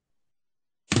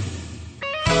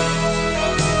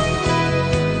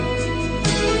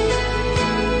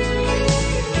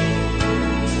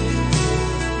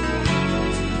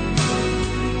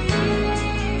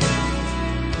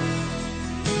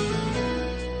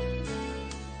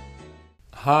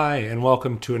Hi, and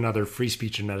welcome to another Free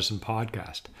Speech and Medicine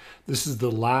podcast. This is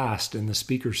the last in the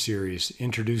speaker series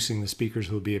introducing the speakers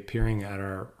who will be appearing at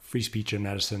our Free Speech and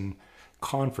Medicine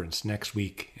conference next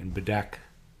week in Bedeque,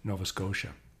 Nova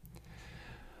Scotia.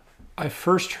 I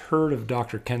first heard of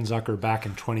Dr. Ken Zucker back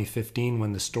in 2015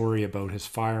 when the story about his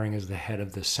firing as the head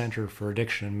of the Center for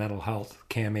Addiction and Mental Health,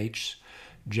 CAMH,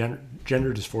 Gender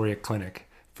Dysphoria Clinic,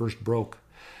 first broke.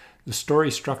 The story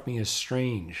struck me as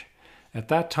strange. At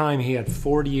that time, he had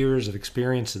 40 years of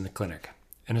experience in the clinic,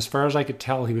 and as far as I could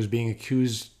tell, he was being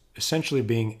accused essentially of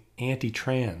being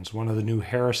anti-trans, one of the new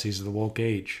heresies of the woke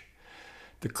age.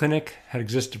 The clinic had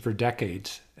existed for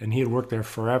decades, and he had worked there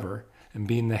forever, and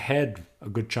been the head a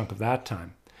good chunk of that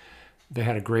time. They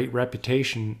had a great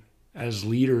reputation as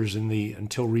leaders in the,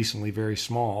 until recently, very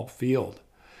small field.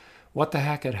 What the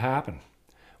heck had happened?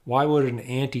 Why would an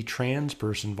anti-trans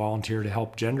person volunteer to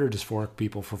help gender dysphoric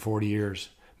people for 40 years?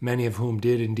 Many of whom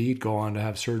did indeed go on to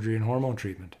have surgery and hormone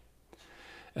treatment.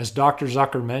 As Dr.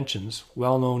 Zucker mentions,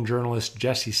 well-known journalist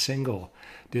Jesse Singal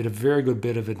did a very good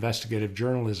bit of investigative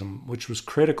journalism, which was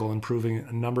critical in proving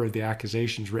a number of the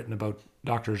accusations written about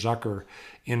Dr. Zucker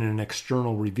in an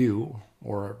external review,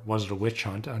 or was it a witch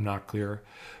hunt, I'm not clear,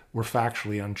 were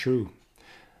factually untrue.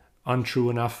 Untrue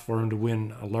enough for him to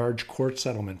win a large court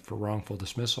settlement for wrongful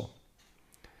dismissal.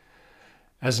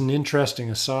 As an interesting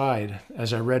aside,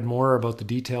 as I read more about the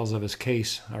details of his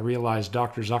case, I realized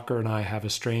Dr. Zucker and I have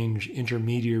a strange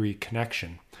intermediary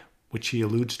connection, which he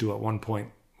alludes to at one point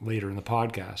later in the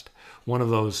podcast. One of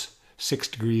those 6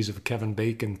 degrees of Kevin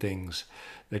Bacon things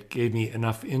that gave me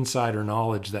enough insider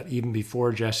knowledge that even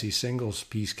before Jesse Singal's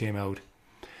piece came out,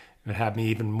 it had me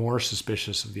even more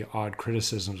suspicious of the odd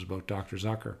criticisms about Dr.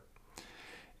 Zucker.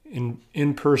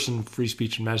 In-person Free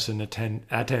Speech and Medicine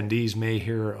attendees may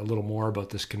hear a little more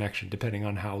about this connection, depending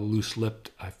on how loose-lipped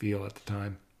I feel at the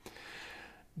time.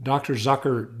 Dr.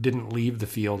 Zucker didn't leave the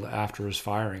field after his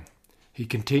firing. He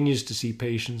continues to see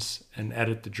patients and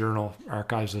edit the journal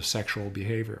Archives of Sexual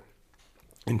Behavior.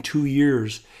 In 2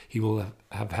 years, he will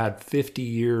have had 50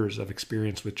 years of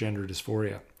experience with gender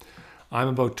dysphoria. I'm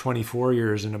about 24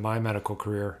 years into my medical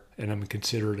career, and I'm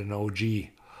considered an OG.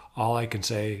 All I can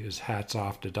say is hats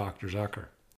off to Dr. Zucker.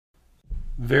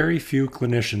 Very few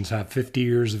clinicians have 50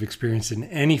 years of experience in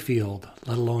any field,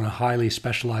 let alone a highly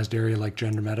specialized area like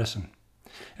gender medicine.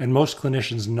 And most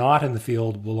clinicians not in the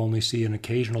field will only see an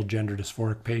occasional gender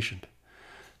dysphoric patient.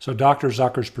 So Dr.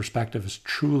 Zucker's perspective is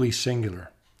truly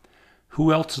singular.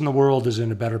 Who else in the world is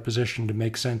in a better position to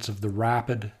make sense of the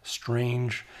rapid,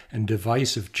 strange, and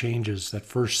divisive changes that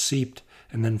first seeped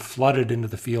and then flooded into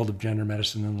the field of gender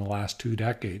medicine in the last 2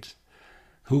 decades?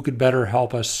 Who could better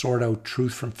help us sort out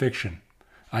truth from fiction,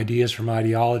 ideas from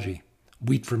ideology,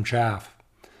 wheat from chaff,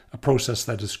 a process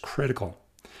that is critical?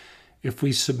 If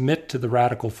we submit to the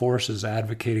radical forces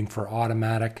advocating for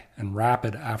automatic and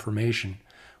rapid affirmation,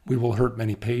 we will hurt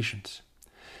many patients.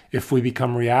 If we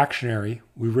become reactionary,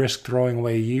 we risk throwing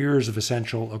away years of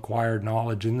essential acquired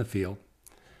knowledge in the field.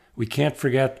 We can't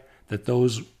forget that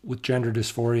those with gender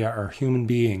dysphoria are human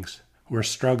beings who are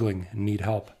struggling and need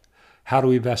help. How do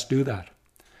we best do that?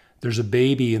 There's a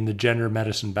baby in the gender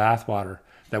medicine bathwater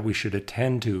that we should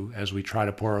attend to as we try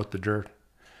to pour out the dirt.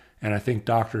 And I think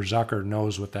Dr. Zucker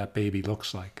knows what that baby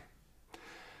looks like.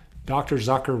 Dr.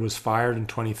 Zucker was fired in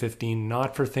 2015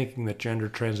 not for thinking that gender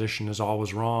transition is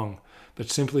always wrong, but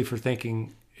simply for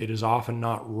thinking it is often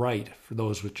not right for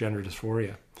those with gender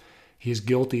dysphoria. He is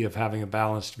guilty of having a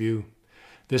balanced view.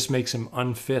 This makes him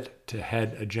unfit to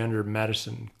head a gender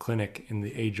medicine clinic in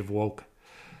the age of woke,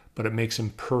 but it makes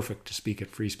him perfect to speak at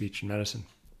Free Speech and Medicine.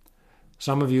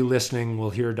 Some of you listening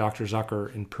will hear Dr.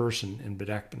 Zucker in person in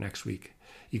Bedeque next week.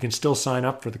 You can still sign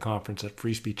up for the conference at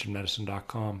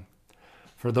freespeechandmedicine.com.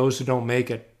 For those who don't make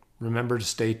it, remember to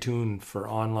stay tuned for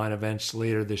online events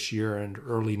later this year and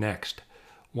early next,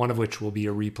 one of which will be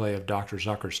a replay of Dr.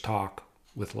 Zucker's talk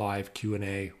with live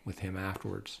Q&A with him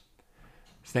afterwards.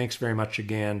 Thanks very much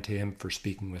again to him for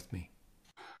speaking with me.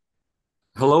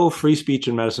 Hello, Free Speech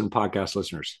and Medicine podcast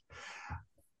listeners.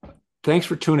 Thanks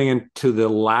for tuning in to the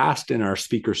last in our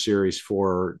speaker series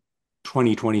for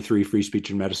 2023 Free Speech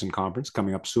and Medicine Conference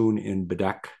coming up soon in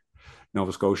Bedeque,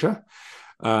 Nova Scotia.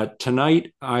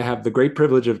 Tonight, I have the great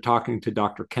privilege of talking to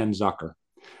Dr. Ken Zucker.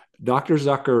 Dr.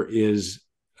 Zucker is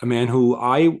a man who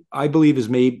I believe is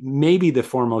maybe the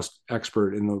foremost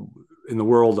expert in the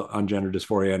world on gender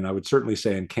dysphoria, and I would certainly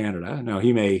say in Canada. Now,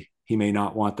 he may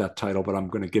not want that title, but I'm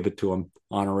going to give it to him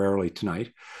honorarily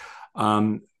tonight.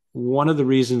 One of the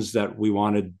reasons that we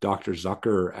wanted Dr.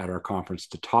 Zucker at our conference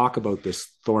to talk about this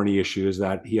thorny issue is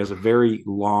that he has a very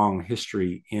long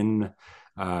history in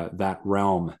that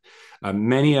realm.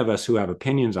 Many of us who have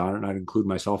opinions on it, and I'd include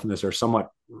myself in this, are somewhat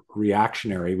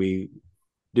reactionary. We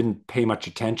didn't pay much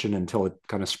attention until it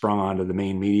kind of sprung onto the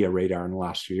main media radar in the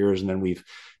last few years. And then we've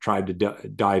tried to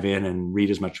dive in and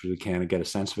read as much as we can and get a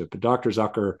sense of it. But Dr.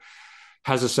 Zucker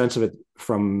has a sense of it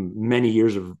from many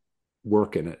years of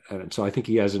work in it. And so I think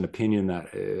he has an opinion that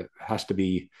has to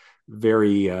be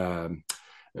very,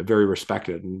 very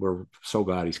respected. And we're so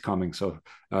glad he's coming. So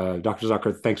Dr.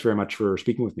 Zucker, thanks very much for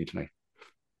speaking with me tonight.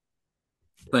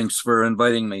 Thanks for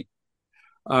inviting me.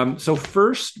 So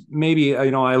first, maybe,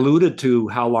 I alluded to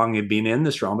how long you've been in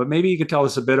this realm, but maybe you could tell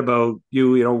us a bit about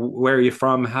you, where are you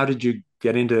from? How did you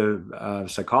get into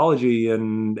psychology,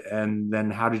 and then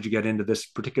how did you get into this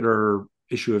particular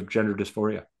issue of gender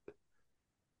dysphoria?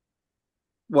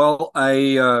 Well,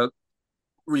 I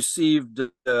received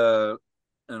an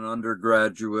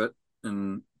undergraduate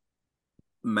and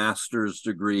master's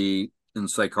degree in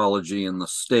psychology in the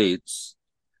States.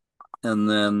 And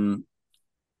then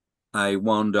I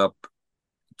wound up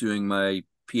doing my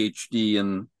PhD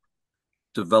in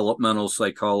developmental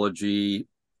psychology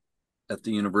at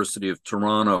the University of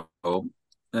Toronto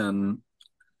and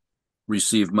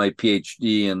received my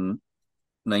PhD in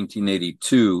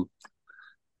 1982.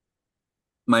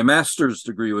 My master's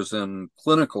degree was in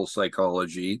clinical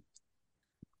psychology.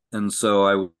 And so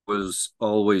I was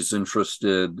always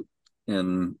interested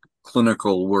in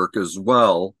clinical work as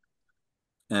well.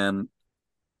 And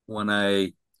when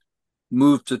I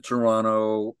moved to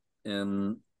Toronto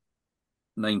in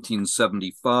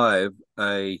 1975,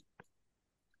 I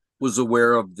was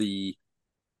aware of the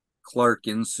Clark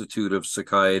Institute of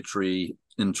Psychiatry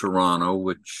in Toronto,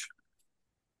 which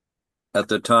at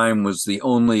the time was the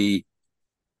only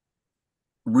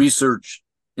research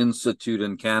institute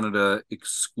in Canada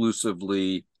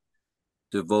exclusively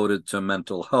devoted to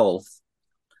mental health.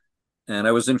 And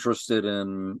I was interested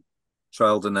in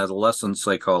child and adolescent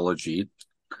psychology.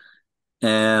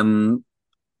 And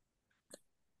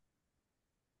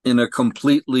in a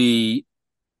completely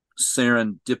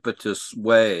serendipitous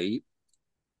way,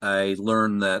 I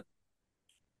learned that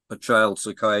a child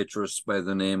psychiatrist by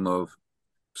the name of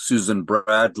Susan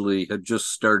Bradley had just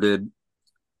started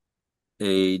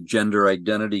a gender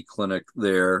identity clinic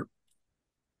there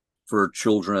for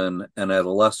children and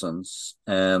adolescents.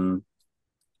 And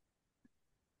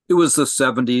it was the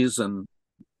 70s, and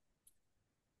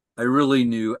I really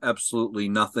knew absolutely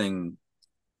nothing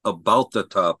about the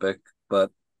topic, but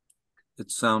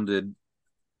it sounded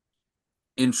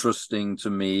interesting to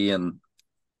me. And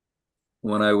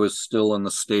when I was still in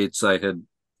the States, I had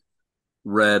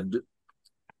read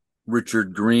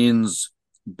Richard Green's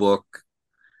book,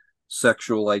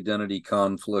 Sexual Identity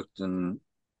Conflict in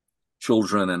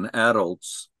Children and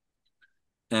Adults.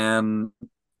 And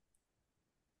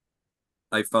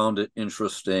I found it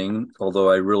interesting,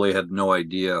 although I really had no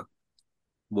idea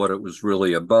what it was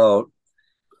really about.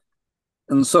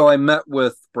 And so I met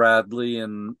with Bradley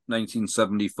in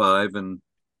 1975, and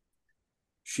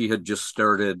she had just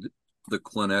started the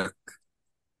clinic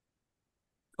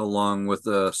along with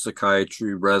a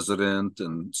psychiatry resident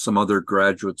and some other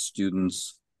graduate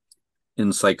students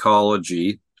in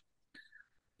psychology.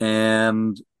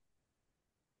 And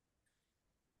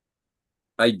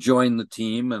I joined the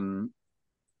team, and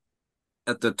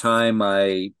at the time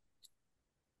I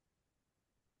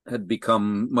had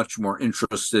become much more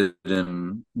interested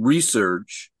in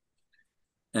research.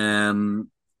 And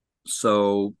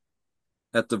so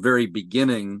at the very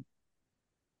beginning,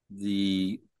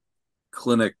 the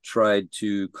clinic tried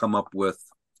to come up with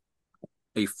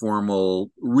a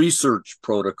formal research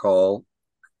protocol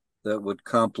that would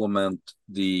complement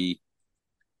the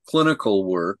clinical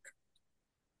work.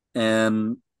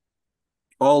 And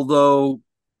although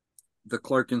the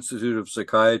Clark Institute of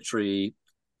Psychiatry,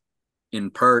 in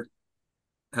part,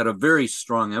 had a very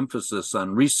strong emphasis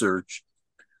on research,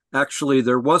 actually,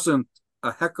 there wasn't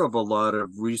a heck of a lot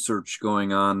of research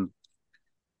going on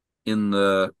in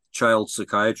the child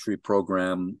psychiatry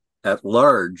program at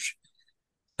large.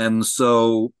 And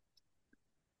so,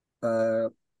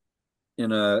 in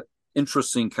an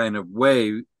interesting kind of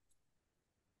way,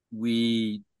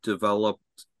 we developed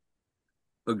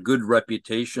a good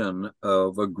reputation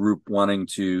of a group wanting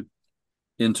to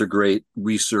integrate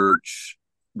research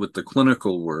with the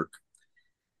clinical work.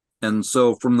 And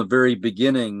so from the very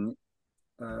beginning,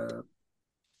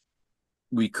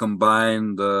 we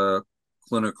combined the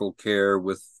clinical care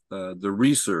with the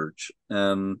research.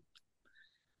 And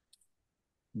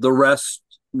the rest,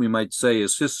 we might say,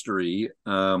 is history.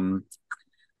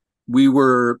 We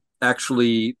were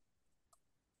actually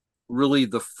really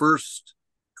the first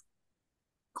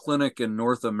clinic in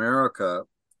North America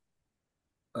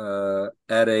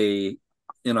at a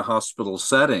in a hospital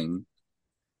setting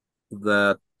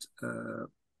that uh,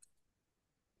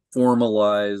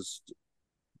 formalized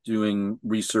doing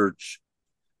research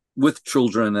with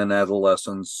children and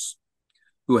adolescents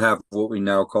who have what we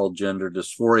now call gender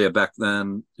dysphoria. Back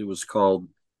then, it was called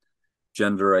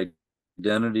gender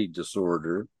identity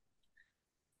disorder.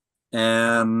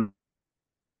 And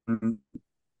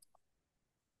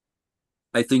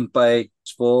I think by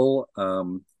full,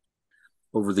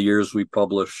 over the years, we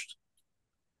published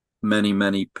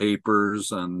many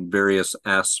papers on various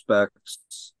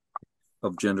aspects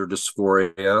of gender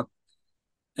dysphoria.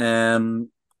 And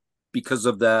because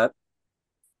of that,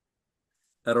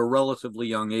 at a relatively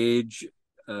young age,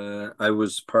 I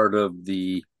was part of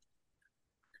the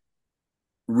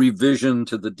revision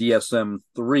to the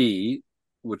DSM-3,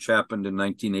 which happened in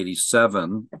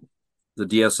 1987. The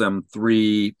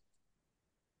DSM-3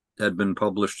 had been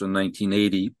published in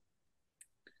 1980.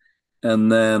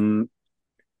 And then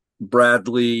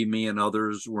Bradley, me, and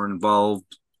others were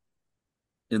involved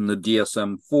in the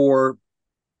DSM-4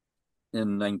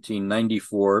 in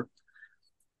 1994.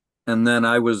 And then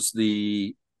I was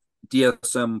the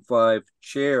DSM-5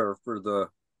 chair for the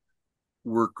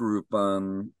work group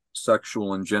on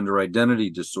sexual and gender identity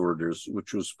disorders,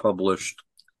 which was published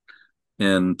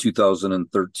in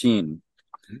 2013.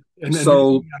 And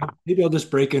So, maybe I'll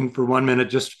just break in for 1 minute.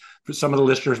 Just for some of the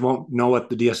listeners won't know what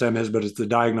the DSM is, but it's the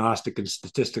Diagnostic and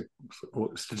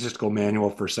Statistical Manual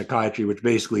for Psychiatry, which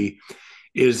basically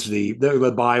is the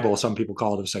Bible. Some people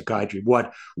call it of psychiatry.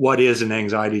 What is an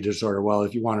anxiety disorder? Well,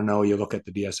 if you want to know, you look at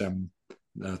the DSM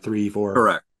 3, 4.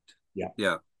 correct. Yeah,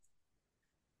 Yeah.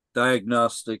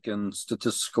 Diagnostic and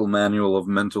Statistical Manual of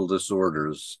Mental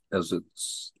Disorders, as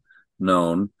it's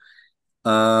known.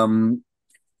 And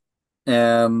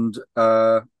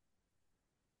I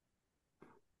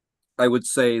would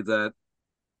say that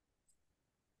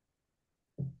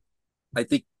I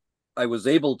think I was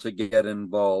able to get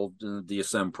involved in the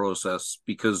DSM process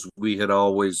because we had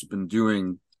always been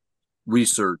doing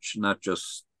research, not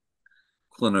just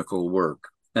clinical work.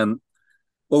 And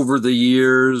over the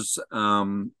years,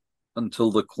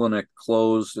 until the clinic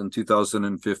closed in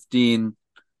 2015,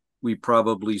 we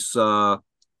probably saw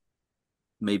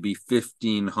maybe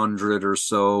 1,500 or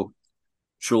so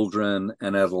children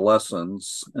and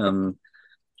adolescents. And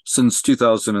since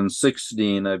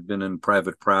 2016, I've been in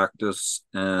private practice.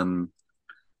 And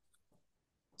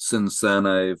since then,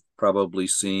 I've probably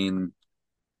seen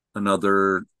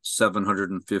another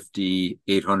 750,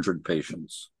 800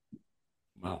 patients.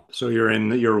 wow. So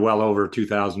you're well over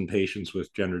 2,000 patients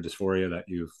with gender dysphoria that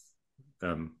you've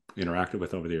interacted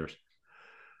with over the years.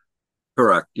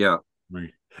 Correct. Yeah.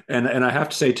 Right. And I have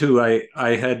to say too,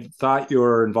 I had thought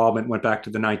your involvement went back to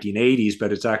the 1980s,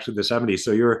 but it's actually the 70s.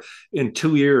 So you're in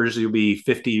 2 years, you'll be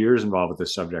 50 years involved with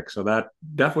this subject. So that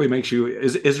definitely makes you.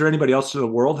 Is there anybody else in the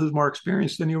world who's more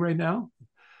experienced than you right now? Is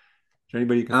there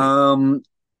anybody you can think?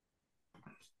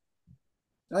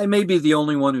 I may be the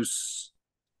only one who's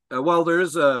well. There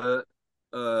is a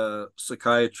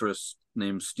psychiatrist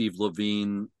named Steve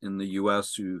Levine in the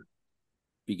U.S. who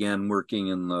began working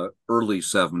in the early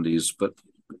 70s, but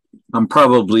I'm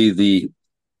probably the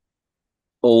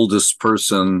oldest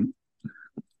person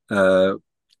uh,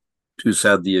 who's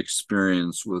had the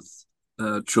experience with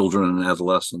children and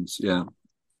adolescents. Yeah.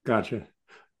 Gotcha.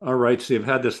 All right. So you've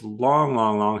had this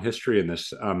long history in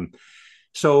this.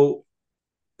 So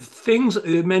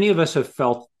many of us have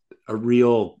felt a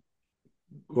real,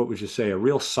 what would you say, a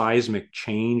real seismic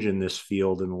change in this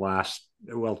field in the last,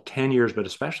 well, 10 years, but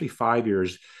especially 5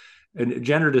 years. And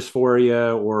gender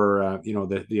dysphoria, or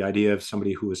the idea of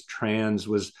somebody who was trans,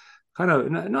 was kind of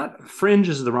not fringe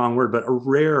is the wrong word, but a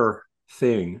rare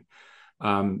thing.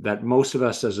 That most of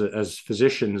us as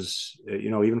physicians,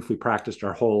 even if we practiced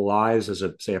our whole lives as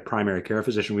a primary care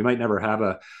physician, we might never have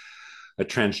a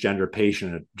transgender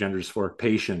patient, a gender dysphoric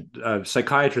patient.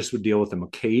 Psychiatrists would deal with them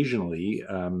occasionally.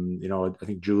 I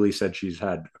think Julie said she's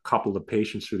had a couple of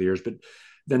patients through the years, but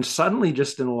then suddenly,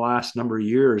 just in the last number of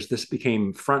years, this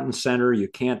became front and center. You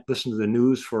can't listen to the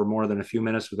news for more than a few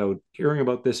minutes without hearing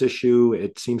about this issue.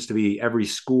 It seems to be every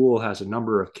school has a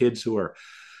number of kids who are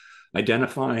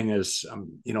identifying as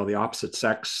the opposite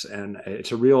sex, and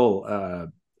it's a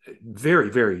real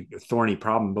very thorny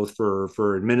problem, both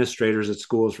for administrators at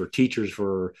schools, for teachers,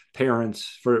 for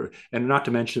parents, and not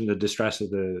to mention the distress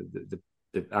of the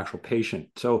actual patient.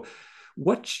 So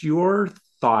what's your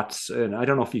thoughts? And I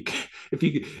don't know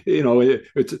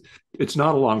it's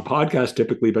not a long podcast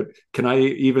typically, but can I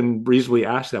even reasonably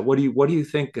ask that? What do you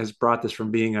think has brought this from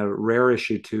being a rare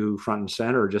issue to front and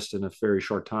center just in a very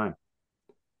short time?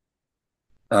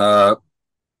 Uh,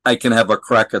 I can have a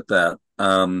crack at that.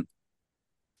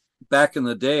 Back in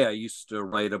the day, I used to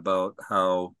write about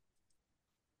how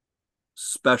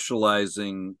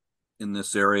specializing in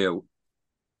this area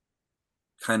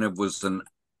kind of was an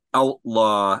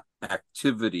outlaw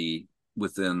activity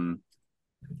within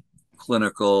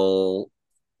clinical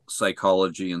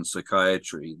psychology and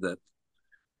psychiatry, that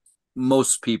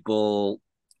most people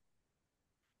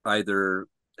either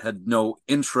had no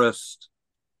interest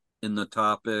in the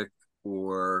topic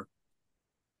or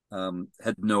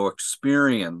had no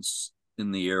experience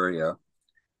in the area.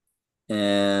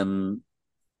 And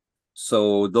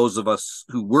so those of us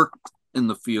who worked in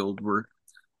the field were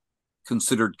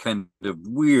considered kind of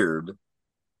weird.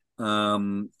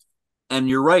 Um, and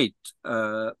you're right.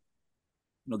 The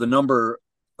number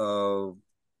of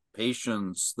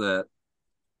patients that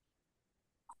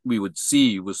we would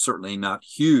see was certainly not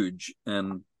huge,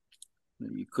 and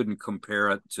you couldn't compare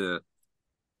it to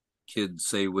kids,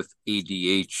 say, with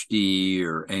ADHD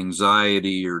or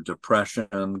anxiety or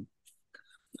depression.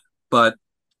 But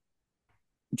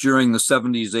during the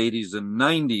 70s, 80s, and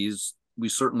 90s, we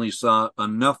certainly saw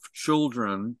enough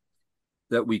children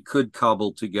that we could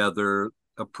cobble together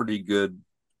a pretty good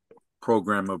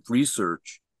program of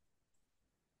research.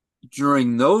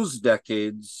 During those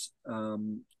decades,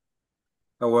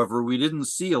 however, we didn't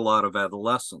see a lot of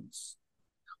adolescents.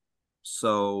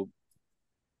 So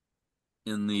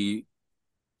in the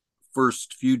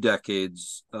first few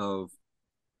decades of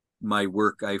my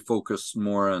work, I focused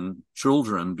more on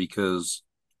children because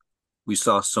we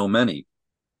saw so many.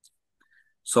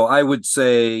 So I would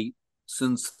say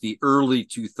since the early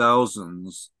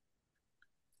 2000s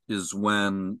is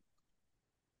when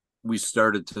we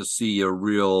started to see a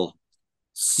real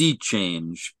sea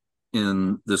change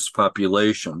in this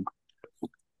population.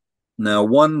 Now,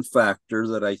 one factor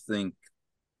that I think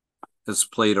has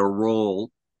played a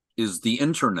role is the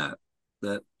internet,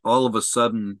 that all of a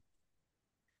sudden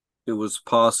it was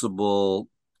possible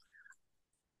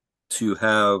to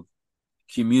have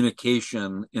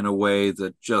communication in a way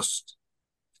that just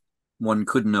one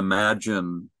couldn't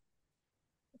imagine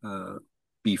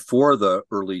before the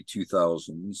early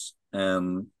 2000s.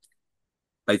 And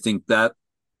I think that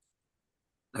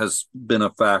has been a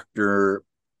factor,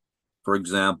 for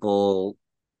example,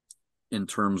 in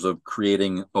terms of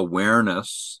creating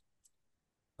awareness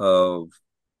of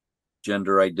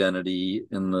gender identity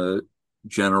in the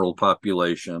general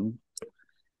population.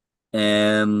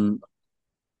 And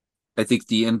I think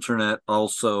the internet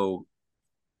also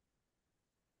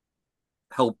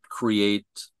helped create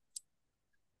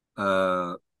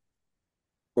or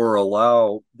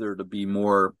allow there to be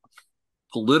more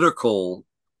political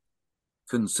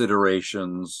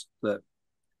considerations that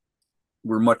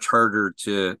were much harder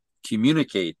to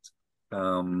communicate.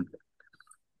 I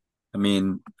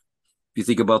mean, if you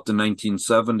think about the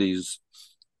 1970s,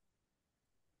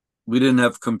 we didn't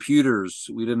have computers,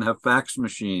 we didn't have fax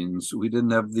machines, we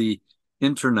didn't have the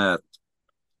internet.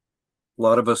 A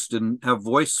lot of us didn't have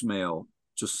voicemail,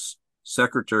 just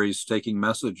secretaries taking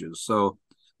messages. So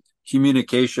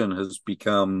communication has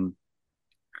become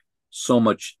so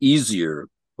much easier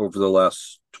over the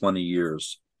last 20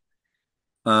 years.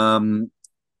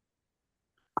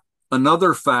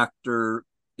 Another factor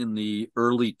in the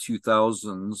early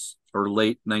 2000s or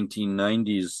late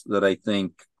 1990s that I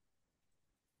think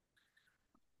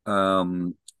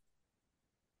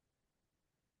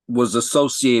was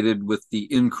associated with the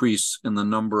increase in the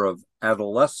number of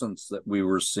adolescents that we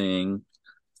were seeing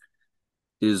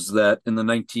is that in the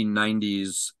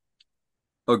 1990s,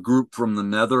 a group from the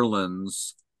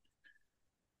Netherlands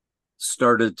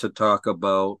started to talk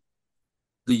about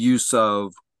the use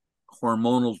of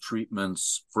hormonal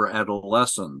treatments for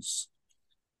adolescents,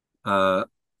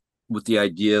 with the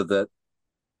idea that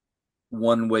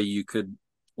one way you could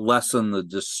lessen the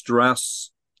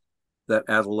distress that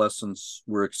adolescents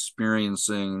were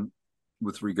experiencing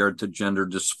with regard to gender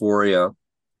dysphoria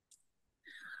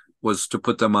was to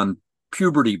put them on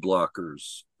puberty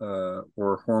blockers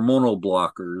or hormonal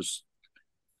blockers,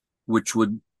 which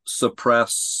would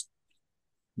suppress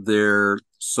their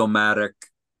somatic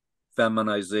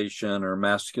feminization or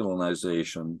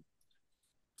masculinization.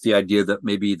 The idea that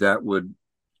maybe that would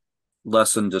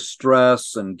lessen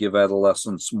distress and give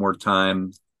adolescents more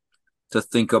time to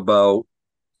think about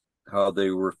how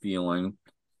they were feeling.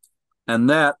 And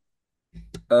that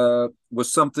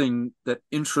was something that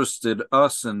interested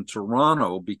us in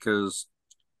Toronto because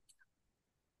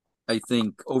I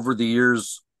think over the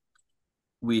years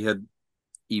we had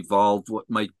evolved what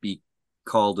might be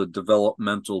called a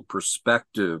developmental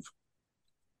perspective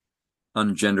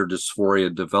on gender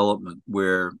dysphoria development,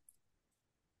 where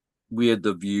we had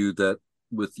the view that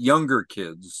with younger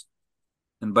kids.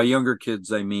 And by younger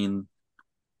kids, I mean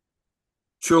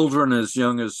children as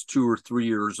young as 2 or 3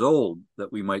 years old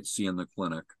that we might see in the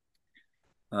clinic.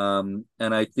 And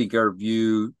I think our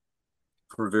view,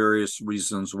 for various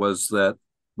reasons, was that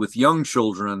with young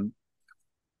children,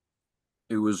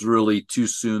 it was really too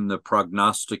soon to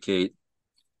prognosticate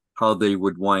how they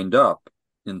would wind up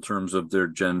in terms of their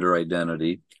gender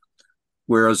identity.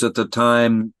 Whereas at the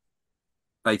time,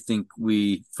 I think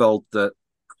we felt that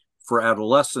for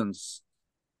adolescents,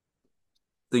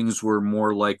 things were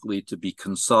more likely to be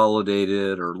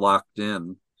consolidated or locked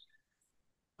in.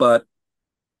 But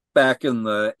back in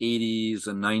the 80s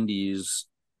and 90s,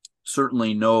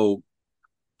 certainly no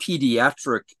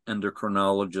pediatric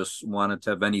endocrinologists wanted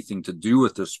to have anything to do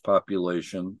with this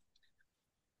population.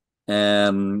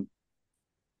 And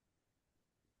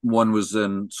one was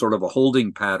in sort of a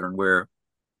holding pattern where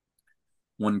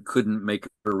one couldn't make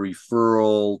a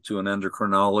referral to an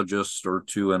endocrinologist or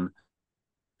to an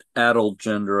adult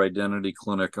gender identity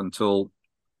clinic until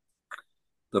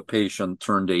the patient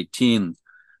turned 18.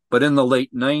 But in the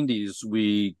late 90s,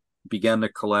 we began to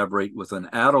collaborate with an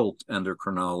adult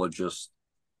endocrinologist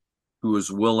who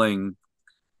was willing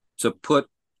to put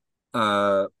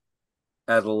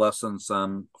adolescents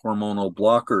on hormonal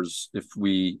blockers if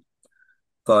we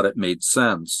thought it made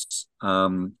sense.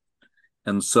 And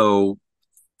so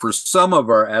for some of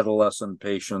our adolescent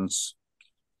patients,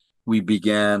 we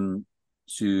began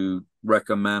to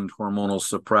recommend hormonal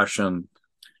suppression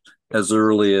as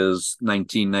early as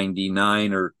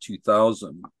 1999 or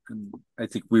 2000. And I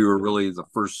think we were really the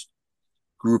first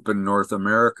group in North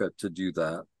America to do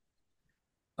that.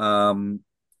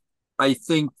 I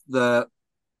think that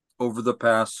over the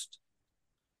past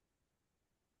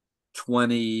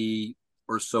 20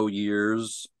 or so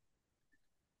years,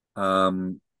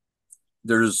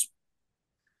 there's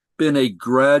been a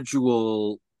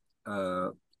gradual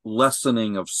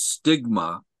lessening of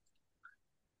stigma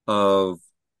of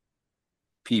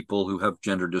people who have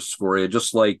gender dysphoria,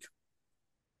 just like,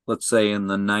 let's say, in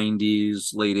the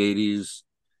 90s, late 80s,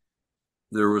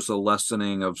 there was a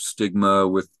lessening of stigma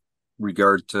with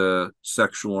regard to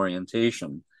sexual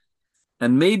orientation.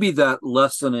 And maybe that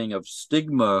lessening of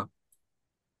stigma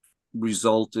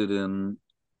resulted in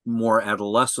more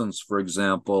adolescents, for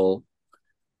example,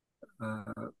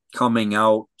 coming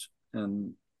out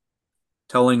and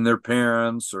telling their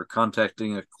parents or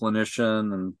contacting a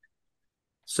clinician and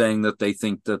saying that they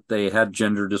think that they had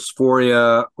gender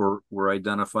dysphoria or were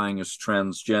identifying as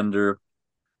transgender,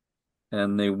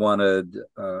 and they wanted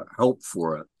help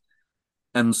for it.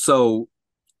 And so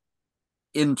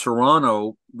in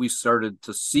Toronto, we started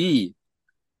to see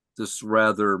this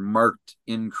rather marked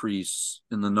increase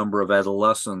in the number of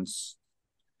adolescents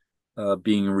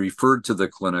being referred to the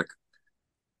clinic.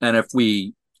 And if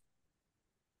we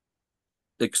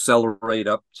accelerate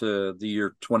up to the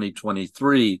year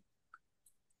 2023,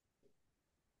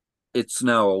 it's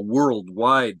now a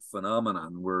worldwide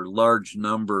phenomenon where large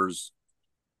numbers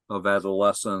of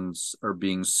adolescents are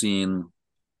being seen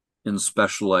in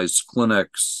specialized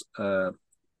clinics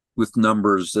with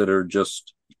numbers that are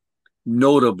just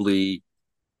notably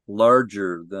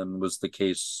larger than was the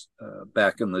case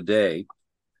back in the day.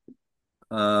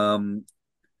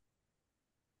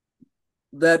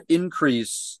 That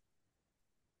increase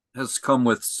has come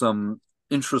with some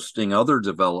interesting other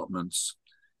developments.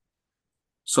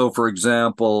 So, for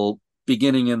example,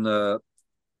 beginning in the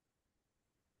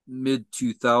mid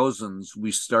 2000s,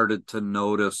 we started to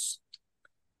notice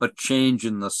a change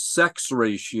in the sex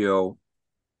ratio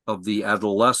of the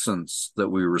adolescents that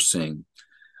we were seeing.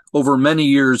 Over many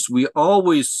years, we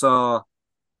always saw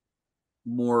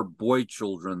more boy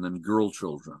children than girl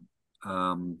children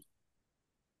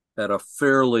at a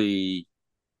fairly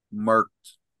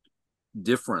marked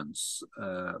difference,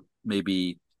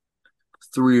 maybe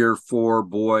 3 or 4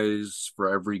 boys for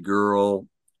every girl.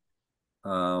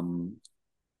 And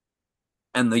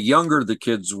the younger the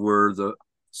kids were, the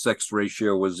sex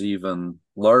ratio was even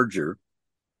larger.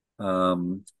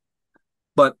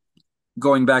 But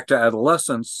going back to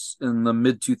adolescence, in the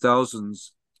mid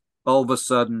 2000s, all of a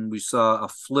sudden we saw a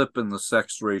flip in the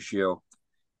sex ratio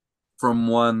from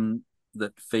one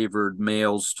that favored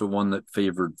males to one that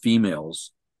favored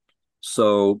females.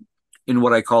 So in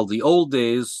what I call the old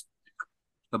days,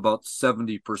 about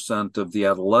 70% of the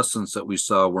adolescents that we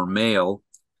saw were male.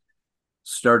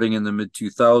 Starting in the mid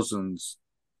 2000s,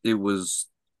 it was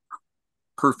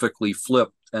perfectly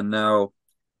flipped. And now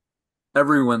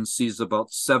everyone sees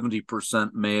about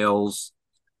 70% males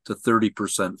to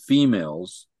 30%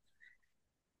 females.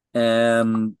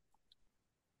 And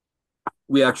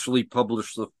we actually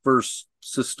published the first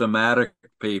systematic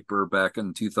paper back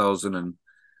in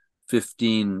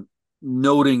 2015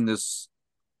 noting this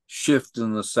shift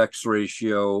in the sex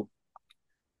ratio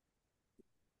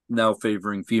now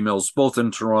favoring females, both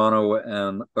in Toronto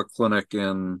and a clinic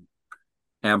in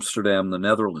Amsterdam, the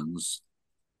Netherlands.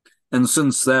 And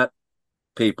since that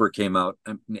paper came out,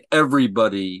 I mean,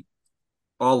 everybody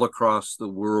all across the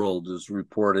world is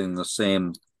reporting the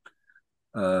same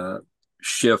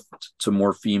shift to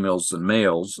more females than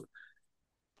males.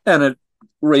 And it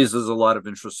raises a lot of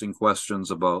interesting questions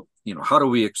about, how do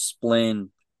we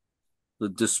explain the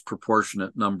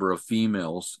disproportionate number of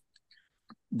females?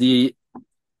 The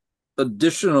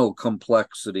additional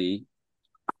complexity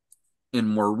in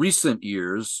more recent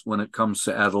years when it comes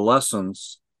to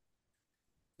adolescence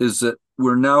is that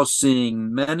we're now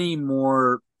seeing many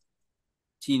more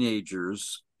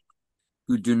teenagers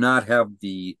who do not have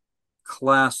the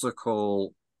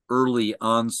classical early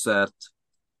onset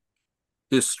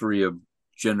history of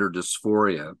gender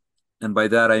dysphoria. And by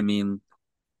that, I mean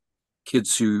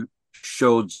kids who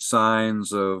showed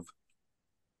signs of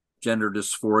gender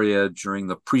dysphoria during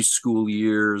the preschool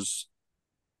years,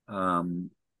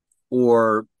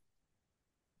 or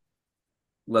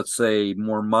let's say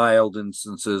more mild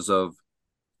instances of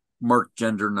marked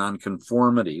gender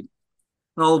nonconformity.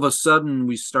 And all of a sudden,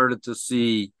 we started to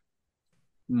see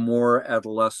more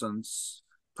adolescents,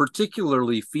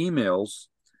 particularly females,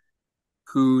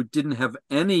 who didn't have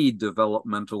any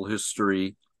developmental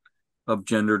history of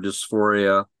gender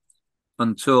dysphoria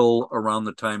until around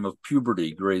the time of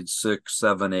puberty, grades 6,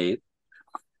 7, 8.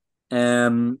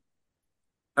 And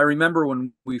I remember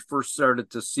when we first started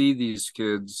to see these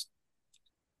kids,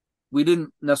 we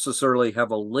didn't necessarily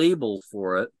have a label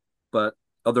for it, but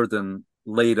other than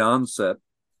late onset,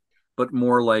 but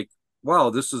more like, wow,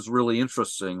 this is really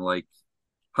interesting. Like,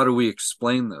 how do we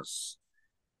explain this?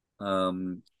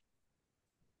 How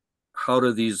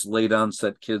do these late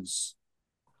onset kids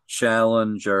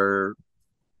challenge our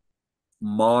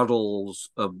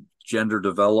models of gender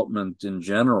development in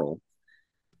general?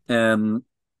 And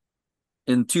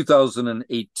in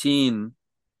 2018,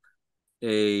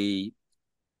 a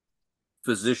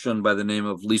physician by the name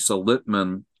of Lisa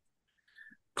Littman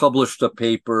published a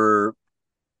paper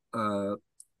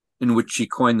in which she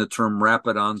coined the term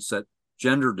rapid onset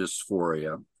gender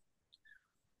dysphoria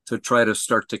to try to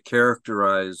start to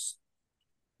characterize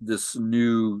this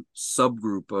new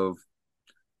subgroup of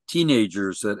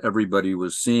teenagers that everybody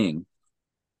was seeing.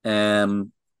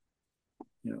 And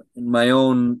in my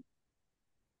own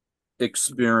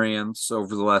experience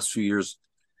over the last few years,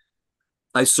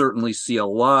 I certainly see a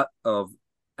lot of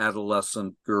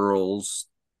adolescent girls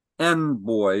and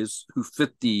boys who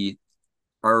fit the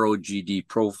ROGD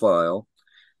profile.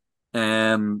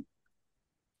 And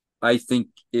I think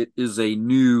it is a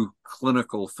new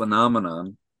clinical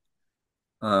phenomenon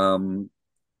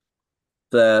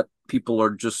that people are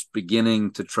just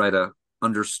beginning to try to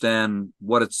understand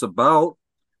what it's about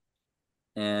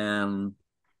and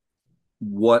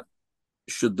what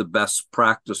should the best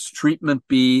practice treatment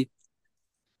be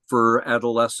for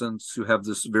adolescents who have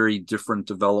this very different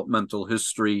developmental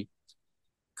history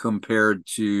compared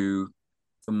to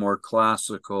the more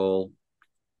classical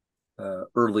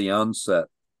early onset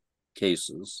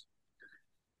cases.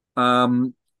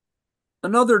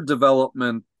 Another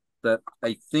development that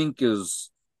I think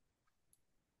is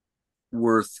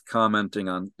worth commenting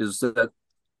on is that,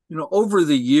 over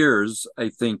the years, I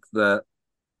think that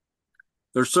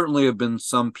there certainly have been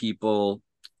some people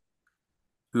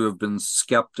who have been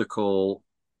skeptical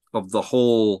of the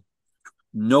whole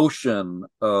notion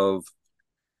of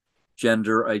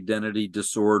gender identity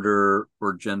disorder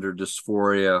or gender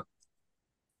dysphoria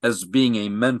as being a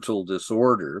mental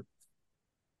disorder.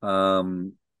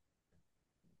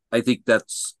 I think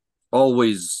that's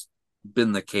always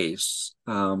been the case.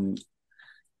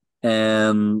 And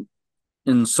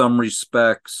in some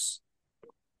respects,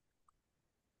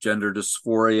 gender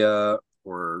dysphoria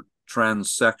or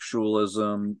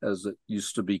transsexualism, as it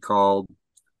used to be called,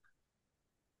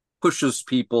 pushes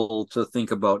people to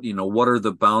think about, what are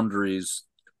the boundaries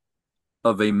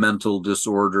of a mental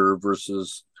disorder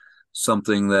versus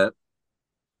something that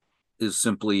is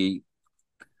simply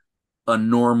a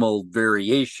normal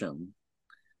variation.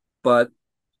 But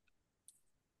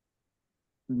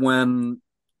when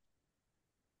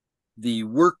the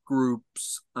work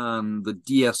groups on the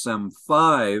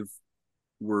DSM-5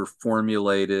 were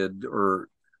formulated or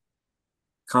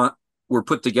were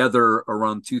put together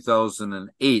around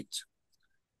 2008,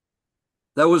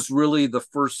 that was really the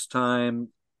first time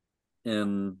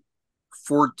in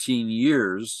 14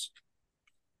 years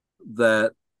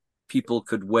that people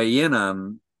could weigh in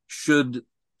on, should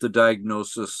the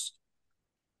diagnosis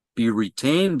be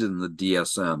retained in the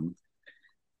DSM.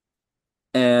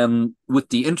 And with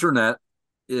the internet,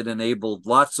 it enabled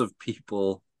lots of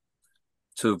people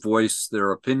to voice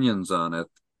their opinions on it.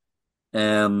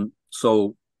 And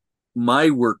so my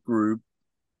work group,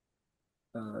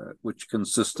 which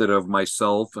consisted of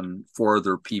myself and four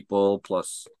other people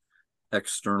plus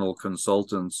external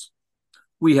consultants,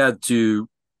 we had to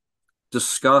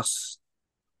discuss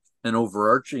an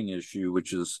overarching issue,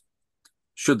 which is,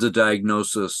 should the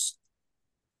diagnosis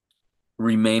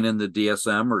remain in the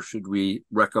DSM or should we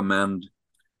recommend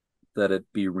that it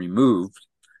be removed?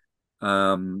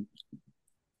 And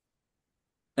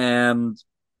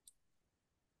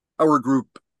our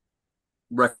group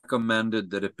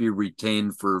recommended that it be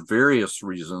retained for various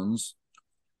reasons.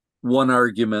 One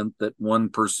argument that one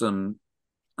person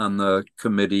on the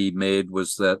committee made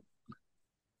was that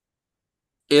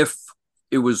if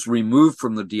it was removed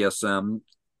from the DSM,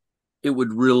 it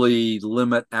would really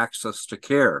limit access to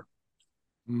care.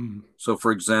 Mm. So,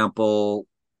 for example,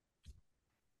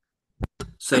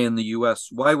 say in the US,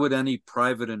 why would any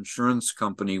private insurance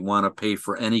company want to pay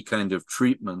for any kind of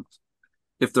treatment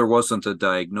if there wasn't a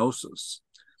diagnosis?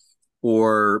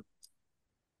 Or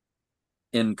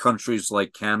in countries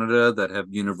like Canada that have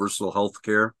universal health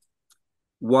care,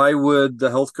 why would the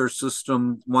healthcare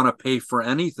system want to pay for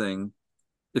anything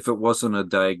if it wasn't a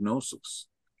diagnosis?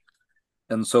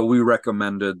 And so we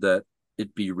recommended that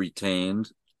it be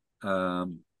retained,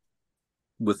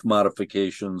 with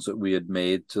modifications that we had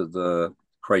made to the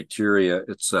criteria,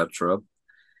 etc.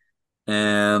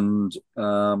 And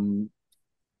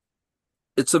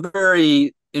it's a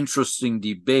very interesting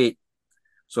debate.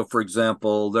 So, for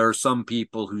example, there are some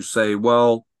people who say,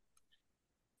 well,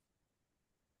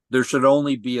 there should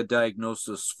only be a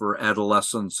diagnosis for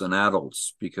adolescents and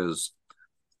adults because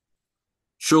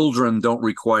children don't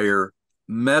require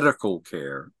medical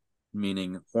care,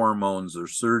 meaning hormones or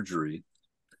surgery,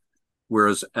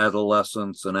 whereas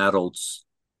adolescents and adults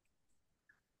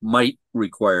might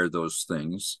require those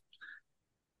things.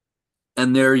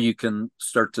 And there you can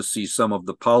start to see some of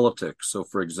the politics. So,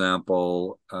 for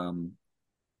example,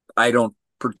 I don't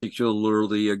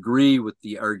particularly agree with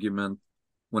the argument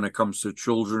when it comes to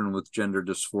children with gender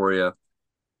dysphoria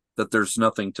that there's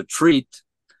nothing to treat,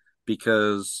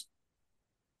 because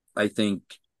I think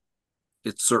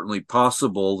it's certainly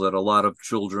possible that a lot of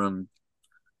children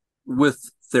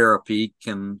with therapy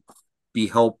can be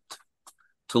helped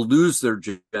to lose their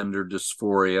gender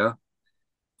dysphoria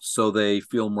so they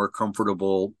feel more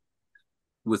comfortable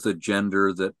with a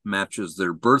gender that matches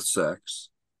their birth sex.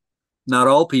 Not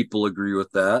all people agree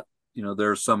with that. You know,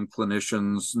 there are some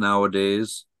clinicians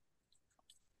nowadays,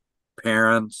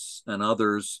 parents and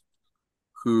others,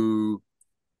 who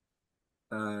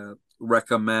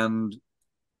recommend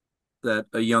that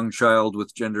a young child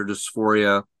with gender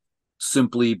dysphoria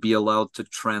simply be allowed to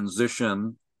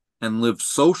transition and live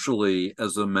socially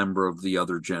as a member of the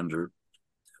other gender,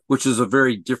 which is a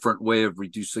very different way of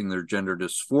reducing their gender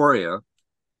dysphoria,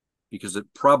 because it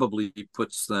probably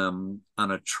puts them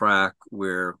on a track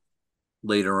where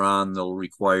later on they'll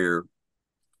require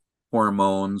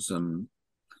hormones and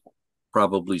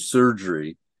probably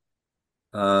surgery.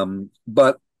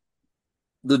 But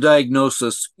the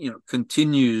diagnosis,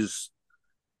 continues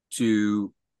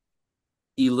to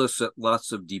elicit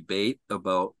lots of debate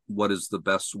about what is the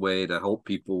best way to help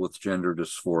people with gender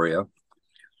dysphoria.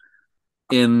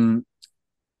 In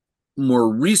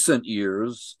more recent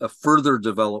years, a further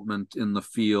development in the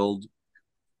field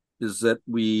is that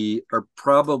we are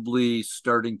probably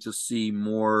starting to see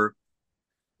more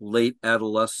late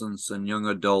adolescents and young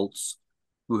adults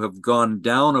who have gone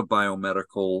down a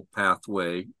biomedical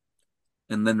pathway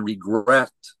and then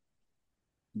regret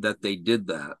that they did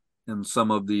that. And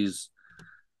some of these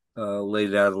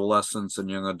late adolescents and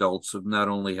young adults have not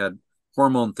only had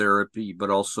hormone therapy, but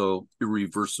also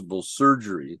irreversible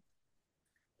surgery.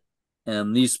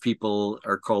 And these people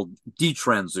are called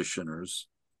detransitioners,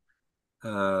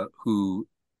 who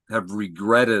have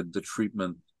regretted the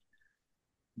treatment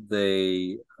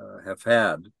they have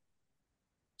had.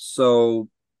 So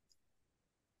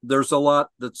there's a lot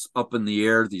that's up in the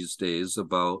air these days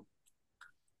about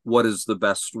what is the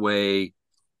best way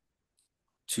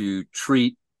to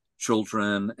treat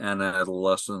children and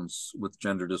adolescents with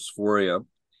gender dysphoria.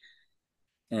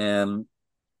 And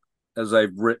as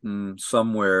I've written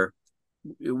somewhere,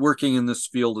 working in this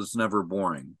field is never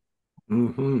boring.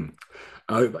 Mm-hmm.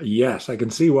 Yes, I can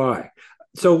see why.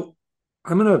 So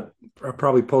I'm going to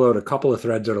probably pull out a couple of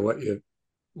threads out of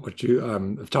what you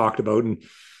have talked about, and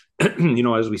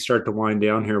as we start to wind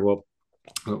down here,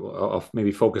 I'll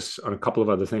maybe focus on a couple of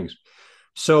other things.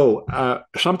 So,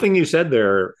 something you said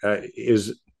there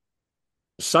is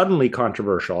suddenly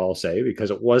controversial, I'll say,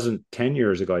 because it wasn't 10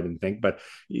 years ago, I didn't think, but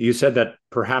you said that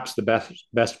perhaps the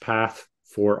best path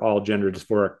for all gender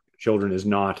dysphoric children is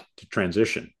not to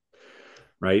transition,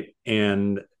 right?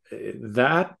 And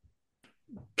that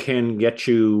can get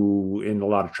you in a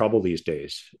lot of trouble these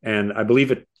days. And I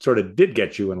believe it sort of did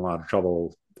get you in a lot of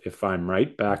trouble, if I'm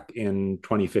right, back in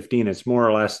 2015. It's more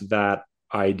or less that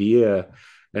idea.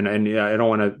 And I don't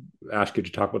want to ask you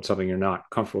to talk about something you're not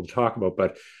comfortable to talk about,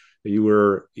 but you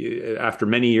were, after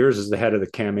many years as the head of the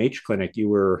CAMH clinic, you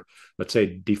were, let's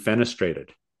say, defenestrated.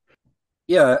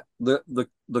 Yeah, the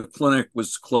clinic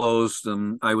was closed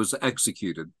and I was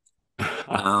executed,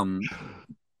 um,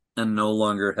 and no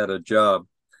longer had a job.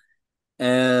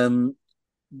 And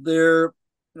there,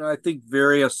 I think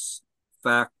various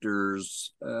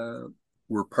factors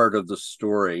were part of the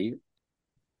story.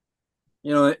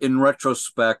 In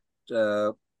retrospect,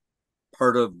 part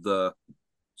of the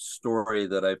story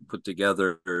that I put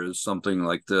together is something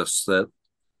like this: that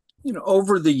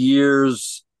over the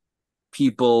years,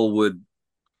 people would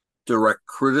direct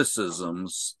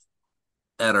criticisms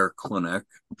at our clinic,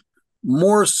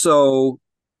 more so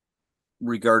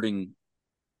regarding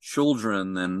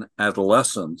children than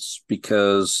adolescents,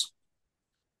 because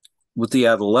with the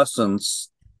adolescents,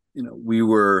 we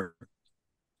were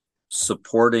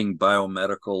supporting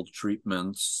biomedical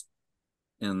treatments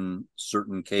in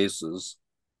certain cases,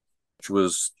 which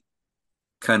was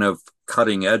kind of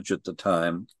cutting edge at the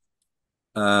time.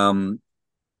 Um,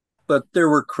 but there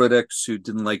were critics who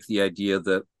didn't like the idea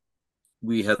that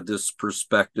we had this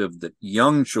perspective that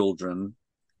young children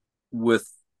with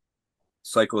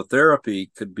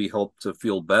psychotherapy could be helped to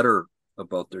feel better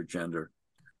about their gender.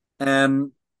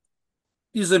 And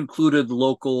these included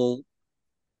local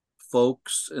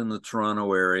folks in the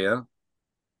Toronto area.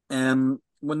 And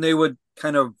when they would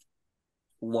kind of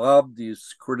lob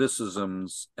these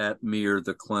criticisms at me or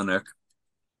the clinic,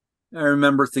 I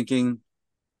remember thinking,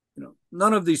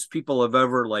 none of these people have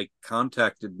ever like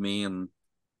contacted me and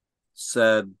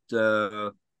said,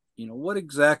 what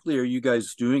exactly are you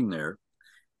guys doing there?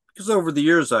 Because over the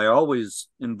years, I always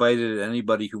invited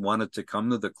anybody who wanted to come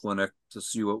to the clinic to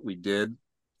see what we did.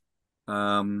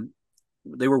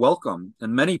 They were welcome.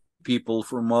 And many people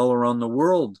from all around the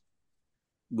world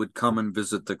would come and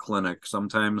visit the clinic,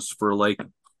 sometimes for like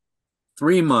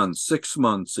 3 months, 6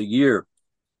 months, a year.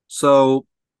 So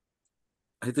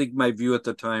I think my view at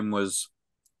the time was,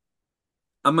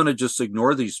 I'm going to just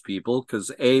ignore these people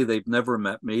because A, they've never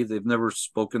met me, they've never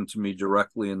spoken to me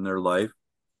directly in their life.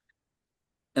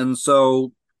 And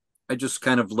so I just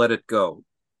kind of let it go.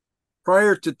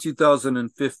 Prior to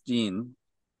 2015,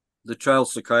 the child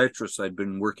psychiatrist I'd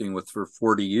been working with for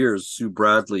 40 years, Sue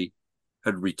Bradley,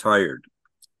 had retired.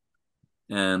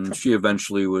 And she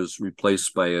eventually was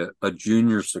replaced by a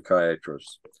junior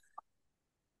psychiatrist.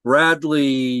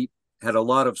 Bradley had a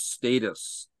lot of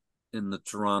status in the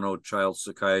Toronto child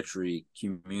psychiatry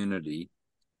community.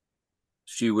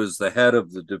 She was the head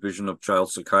of the division of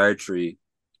child psychiatry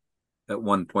at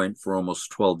one point for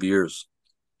almost 12 years.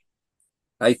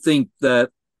 I think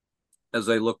that as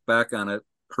I look back on it,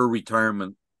 her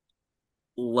retirement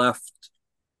left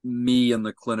me and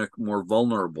the clinic more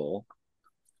vulnerable.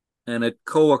 And it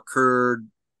co-occurred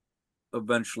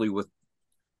eventually with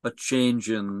a change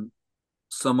in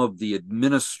some of the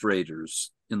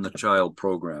administrators in the child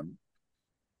program.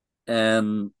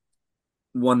 And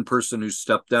one person who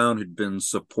stepped down, had been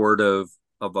supportive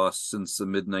of us since the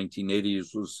mid 1980s,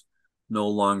 was no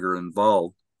longer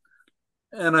involved.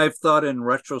 And I've thought in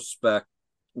retrospect,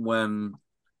 when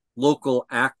local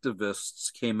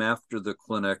activists came after the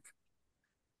clinic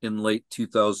in late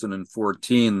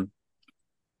 2014,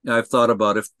 I've thought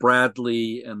about, if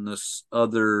Bradley and this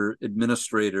other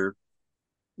administrator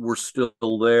were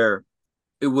still there,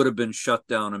 it would have been shut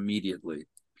down immediately.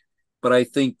 But I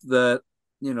think that,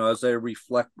 as I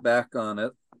reflect back on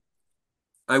it,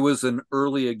 I was an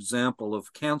early example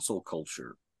of cancel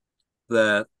culture,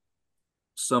 that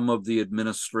some of the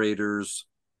administrators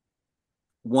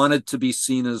wanted to be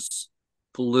seen as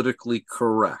politically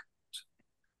correct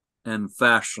and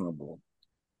fashionable.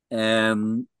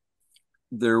 And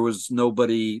there was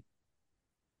nobody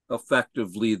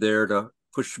effectively there to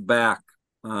push back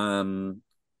on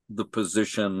the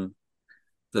position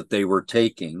that they were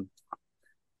taking.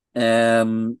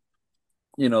 And,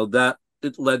 that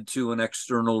it led to an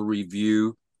external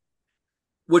review,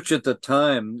 which at the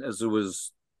time, as it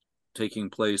was taking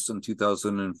place in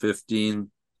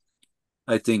 2015,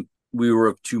 I think we were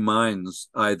of two minds.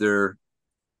 Either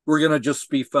we're going to just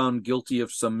be found guilty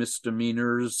of some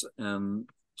misdemeanors and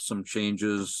some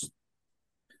changes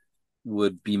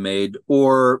would be made,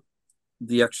 or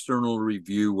the external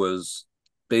review was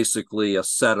basically a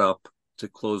setup to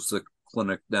close the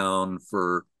clinic down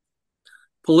for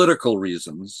political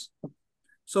reasons.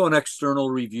 So an external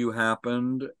review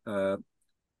happened.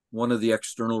 One of the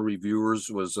external reviewers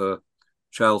was a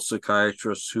child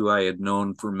psychiatrist who I had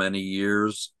known for many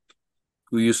years,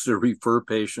 who used to refer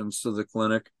patients to the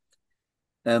clinic.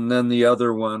 And then the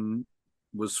other one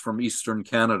was from Eastern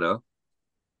Canada.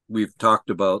 We've talked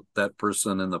about that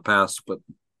person in the past, but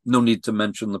no need to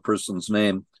mention the person's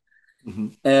name. Mm-hmm.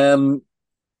 And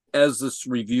as this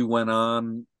review went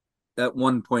on, at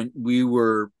one point we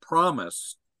were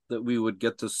promised that we would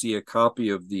get to see a copy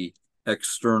of the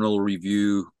external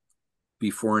review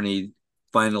before any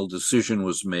final decision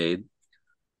was made.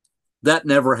 That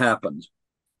never happened.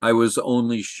 I was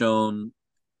only shown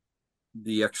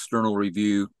the external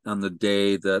review on the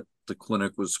day that the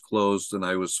clinic was closed and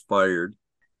I was fired.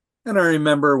 And I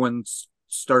remember when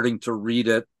starting to read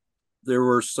it, there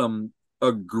were some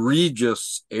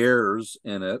egregious errors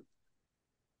in it,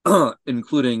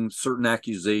 including certain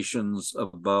accusations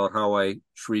about how I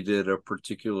treated a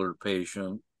particular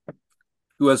patient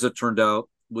who, as it turned out,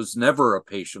 was never a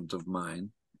patient of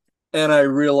mine. And I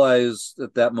realized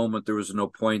at that moment there was no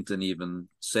point in even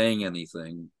saying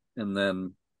anything. And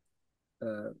then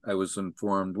I was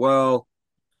informed, well,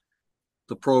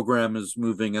 the program is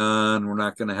moving on. We're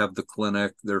not going to have the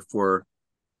clinic. Therefore,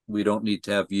 we don't need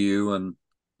to have you. And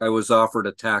I was offered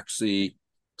a taxi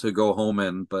to go home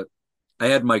in, but I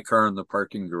had my car in the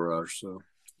parking garage. So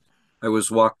I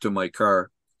was walked to my car.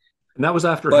 And that was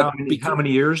after But how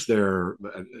many years there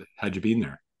had you been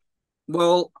there?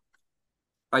 well,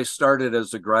 I started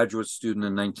as a graduate student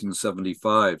in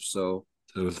 1975. So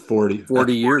So it was 40, at 40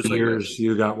 40 years, I years, guess.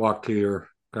 you got walked to your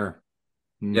car.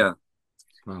 Mm, Yeah.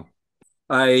 wow.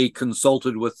 I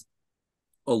consulted with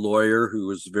a lawyer who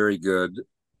was very good,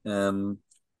 and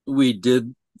we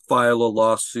did file a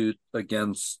lawsuit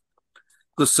against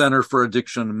the Center for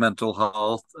Addiction and Mental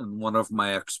Health and one of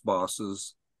my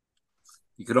ex-bosses.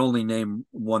 You could only name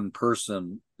one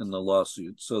person in the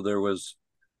lawsuit. So there was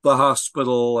the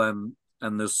hospital and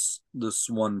this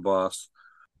one boss.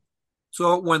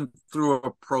 So it went through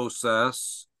a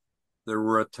process. There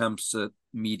were attempts at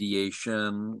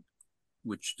mediation,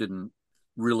 which didn't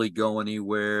really go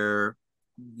anywhere.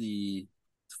 The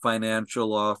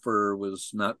financial offer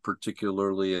was not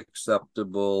particularly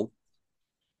acceptable.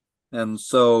 And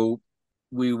so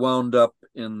we wound up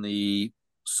in the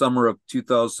summer of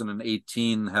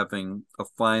 2018 having a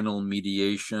final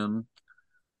mediation,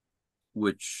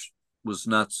 which was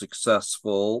not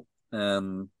successful.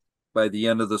 And by the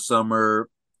end of the summer,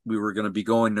 we were going to be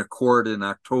going to court in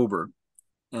October.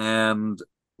 And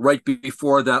right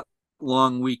before that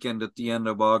long weekend at the end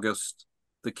of August,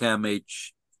 the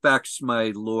CAMH faxed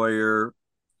my lawyer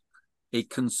a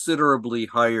considerably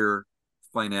higher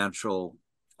financial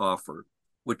offer,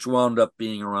 which wound up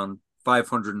being around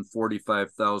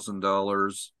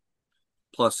 $545,000.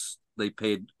 Plus, they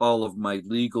paid all of my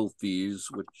legal fees,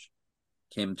 which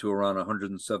came to around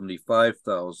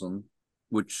 175,000,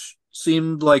 which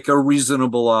seemed like a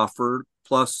reasonable offer.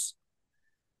 Plus,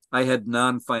 I had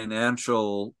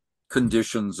non-financial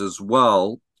conditions as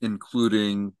well,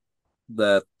 including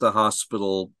that the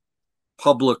hospital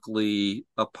publicly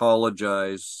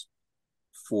apologize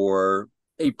for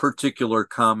a particular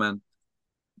comment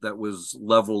that was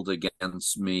leveled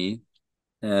against me.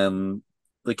 And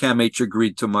the CAMH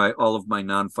agreed to all of my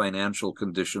non-financial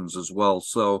conditions as well.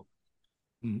 So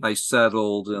Mm. I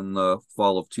settled in the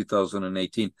fall of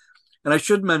 2018. And I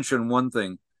should mention one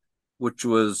thing, which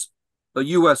was a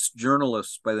U.S.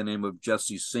 journalist by the name of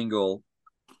Jesse Singal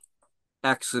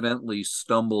accidentally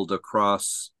stumbled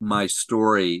across my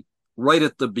story right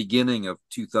at the beginning of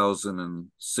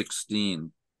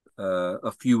 2016,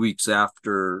 a few weeks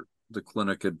after the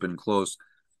clinic had been closed.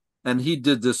 And he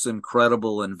did this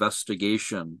incredible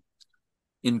investigation,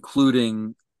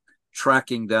 including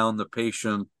tracking down the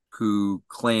patient who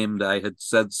claimed I had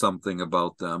said something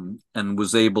about them and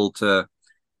was able to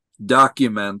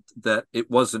document that it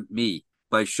wasn't me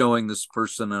by showing this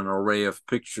person an array of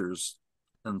pictures.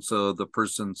 And so the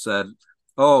person said,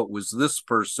 oh, it was this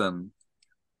person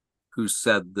who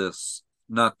said this,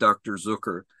 not Dr.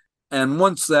 Zucker. And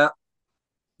once that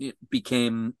it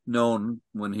became known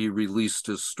when he released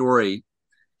his story,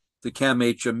 the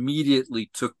CAMH immediately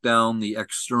took down the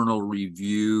external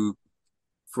review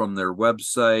from their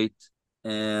website.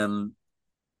 And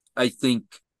I think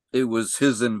it was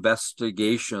his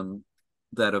investigation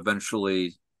that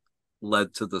eventually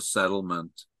led to the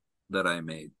settlement that I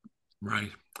made.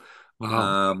 Right.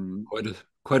 Wow. Um,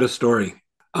 Quite a story.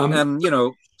 Um,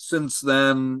 and, since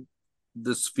then,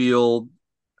 this field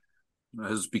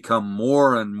has become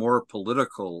more and more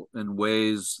political in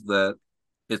ways that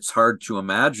it's hard to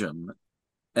imagine.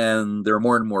 And there are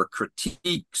more and more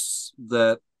critiques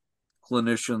that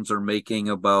clinicians are making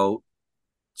about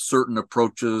certain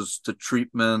approaches to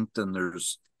treatment. And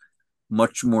there's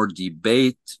much more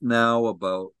debate now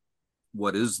about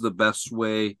what is the best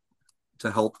way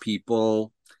to help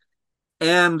people.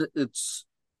 And it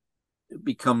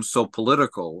becomes so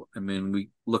political. I mean, we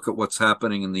look at what's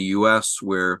happening in the US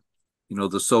where,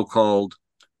 the so-called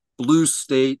blue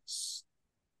states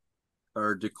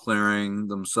are declaring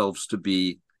themselves to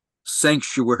be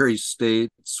sanctuary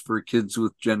states for kids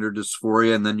with gender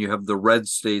dysphoria. And then you have the red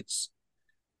states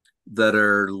that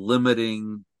are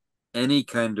limiting any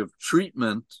kind of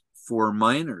treatment for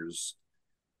minors.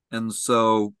 And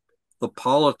so the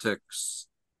politics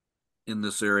in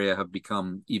this area have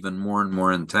become even more and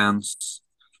more intense.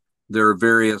 There are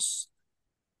various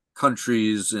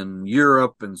countries in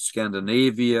Europe and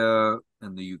Scandinavia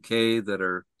and the UK that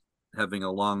are having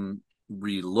a long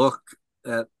relook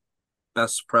at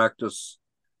best practice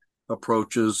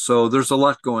approaches. So there's a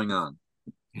lot going on.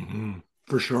 Mm-hmm.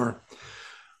 For sure.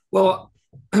 Well,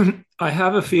 I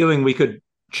have a feeling we could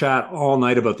chat all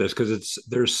night about this because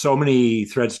there's so many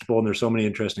threads to pull and there's so many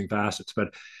interesting facets.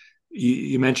 But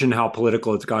you mentioned how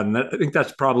political it's gotten. I think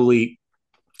that's probably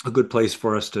a good place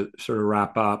for us to sort of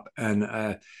wrap up. And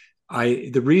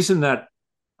the reason that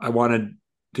I wanted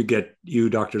to get you,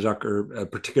 Dr. Zucker,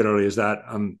 particularly, is that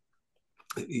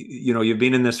you've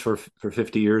been in this for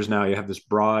 50 years now. You have this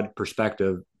broad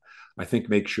perspective. I think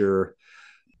makes you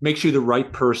the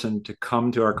right person to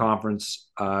come to our conference,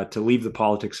 to leave the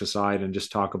politics aside and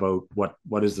just talk about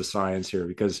what is the science here.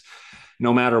 Because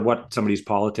no matter what somebody's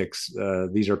politics,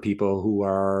 these are people who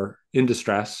are in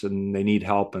distress and they need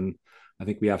help. And I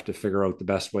think we have to figure out the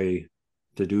best way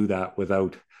to do that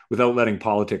without letting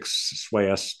politics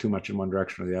sway us too much in one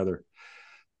direction or the other.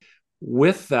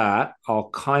 With that, I'll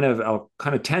kind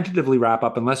of tentatively wrap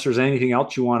up unless there's anything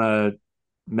else you want to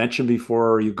mention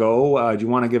before you go. Do you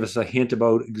want to give us a hint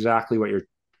about exactly what your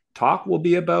talk will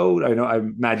be about? I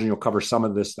imagine you'll cover some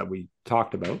of this that we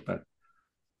talked about, but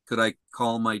Could I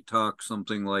call my talk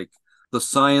something like "The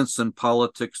Science and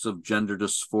Politics of Gender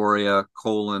Dysphoria,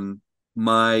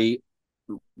 my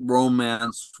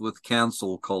romance with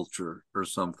cancel culture" or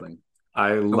something? I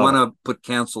I love want it. to put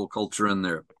cancel culture in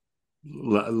there. So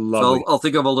Lovely. I'll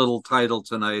think of a little title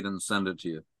tonight and send it to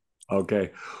you.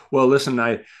 Okay. Well, listen,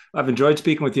 I've enjoyed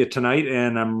speaking with you tonight,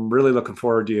 and I'm really looking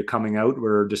forward to you coming out.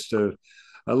 We're just a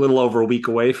little over a week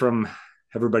away from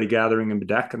everybody gathering in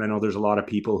Bedeck, and I know there's a lot of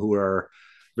people who are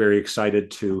very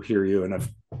excited to hear you, and I've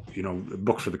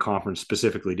booked for the conference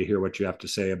specifically to hear what you have to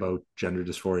say about gender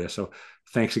dysphoria. So,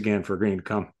 thanks again for agreeing to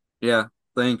come. Yeah,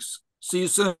 thanks. See you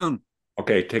soon.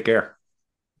 Okay, take care.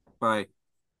 Bye.